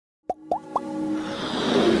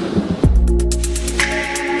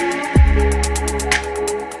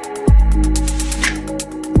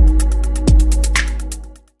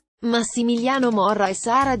Massimiliano Morra e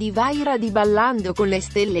Sara di Vaira di Ballando con le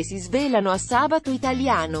stelle si svelano a Sabato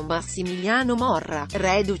Italiano Massimiliano Morra,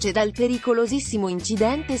 reduce dal pericolosissimo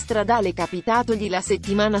incidente stradale capitatogli la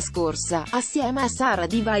settimana scorsa, assieme a Sara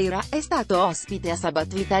di Vaira, è stato ospite a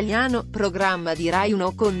Sabato Italiano, programma di Rai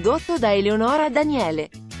 1 condotto da Daniele.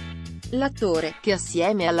 L'attore, che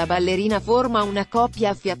assieme alla ballerina forma una coppia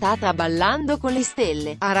affiatata ballando con le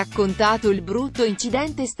stelle, ha raccontato il brutto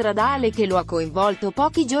incidente stradale che lo ha coinvolto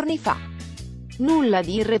pochi giorni fa. Nulla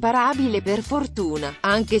di irreparabile per fortuna,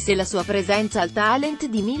 anche se la sua presenza al talent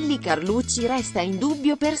di Milly Carlucci resta in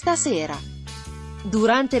dubbio per stasera.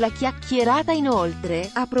 Durante la chiacchierata inoltre,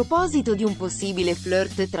 a proposito di un possibile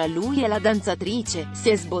flirt tra lui e la danzatrice, si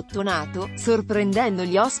è sbottonato, sorprendendo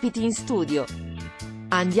gli ospiti in studio.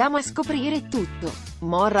 Andiamo a scoprire tutto.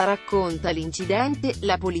 Morra racconta l'incidente,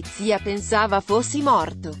 la polizia pensava fossi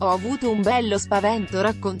morto, ho avuto un bello spavento,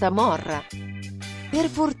 racconta Morra. Per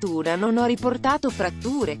fortuna non ho riportato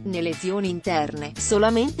fratture, né lesioni interne,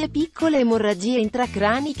 solamente piccole emorragie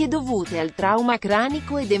intracraniche dovute al trauma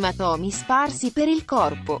cranico ed ematomi sparsi per il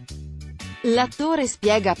corpo. L'attore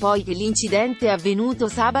spiega poi che l'incidente è avvenuto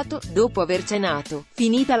sabato, dopo aver cenato,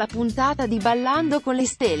 finita la puntata di Ballando con le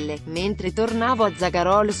stelle, mentre tornavo a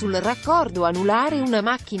Zagarol sul raccordo anulare una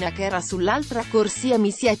macchina che era sull'altra corsia mi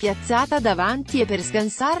si è piazzata davanti e per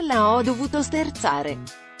scansarla ho dovuto sterzare.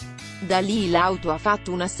 Da lì l'auto ha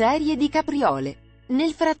fatto una serie di capriole.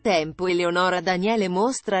 Nel frattempo Daniele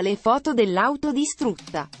mostra le foto dell'auto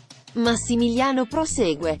distrutta. Massimiliano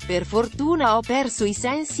prosegue, per fortuna ho perso i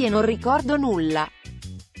sensi e non ricordo nulla.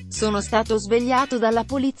 Sono stato svegliato dalla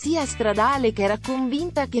polizia stradale che era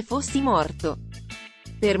convinta che fossi morto.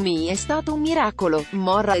 Per me è stato un miracolo.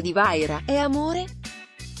 Morra di Vaira, è amore?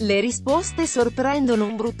 Le risposte sorprendono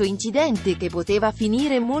un brutto incidente che poteva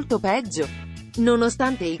finire molto peggio.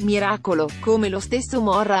 Nonostante il miracolo, come lo stesso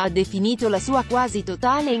Morra ha definito la sua quasi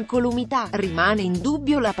totale incolumità, rimane in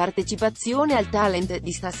dubbio la partecipazione al talent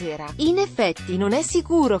di stasera. In effetti non è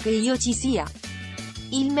sicuro che io ci sia.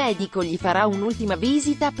 Il medico gli farà un'ultima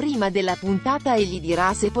visita prima della puntata e gli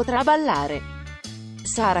dirà se potrà ballare.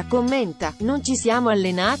 Sara commenta, non ci siamo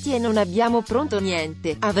allenati e non abbiamo pronto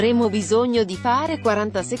niente, avremo bisogno di fare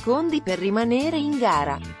 40 secondi per rimanere in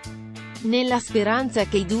gara. Nella speranza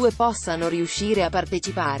che i due possano riuscire a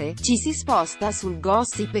partecipare, ci si sposta sul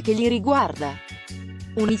gossip che li riguarda.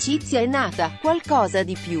 Un'amicizia è nata, qualcosa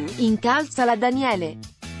di più, incalza la Daniele.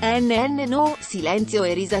 No, silenzio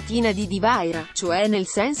e risatina di Vaira, cioè nel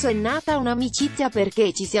senso è nata un'amicizia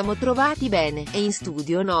perché ci siamo trovati bene, e in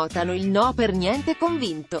studio notano il no per niente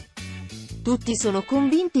convinto. Tutti sono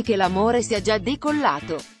convinti che l'amore sia già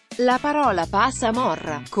decollato. La parola passa a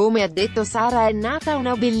Morra. Come ha detto Sara è nata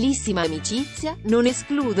una bellissima amicizia, non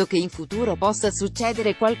escludo che in futuro possa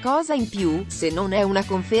succedere qualcosa in più, se non è una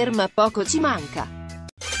conferma poco ci manca.